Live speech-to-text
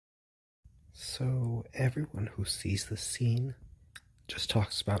So everyone who sees the scene just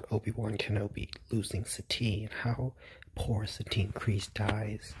talks about Obi-Wan Kenobi losing Satine, how poor Satine Kryze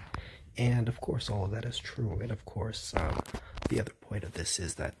dies. And of course all of that is true, and of course the other point of this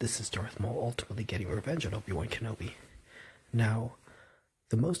is that this is Darth Maul ultimately getting revenge on Obi-Wan Kenobi. Now,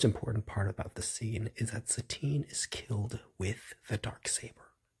 the most important part about the scene is that Satine is killed with the Darksaber.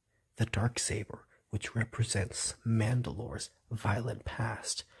 The Darksaber, which represents Mandalore's violent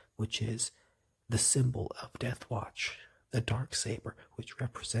past, which is the symbol of Death Watch. The Darksaber, which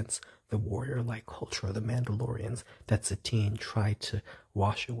represents the warrior-like culture of the Mandalorians that Satine tried to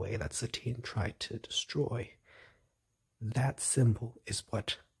wash away, that Satine tried to destroy. That symbol is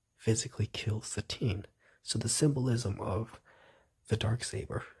what physically kills Satine. So the symbolism of the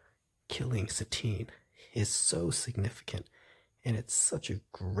Darksaber killing Satine is so significant, and it's such a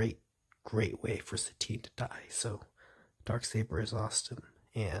great way for Satine to die. So Darksaber is awesome,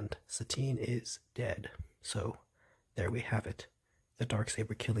 and Satine is dead. So there we have it. The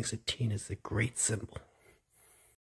Darksaber killing Satine is a great symbol.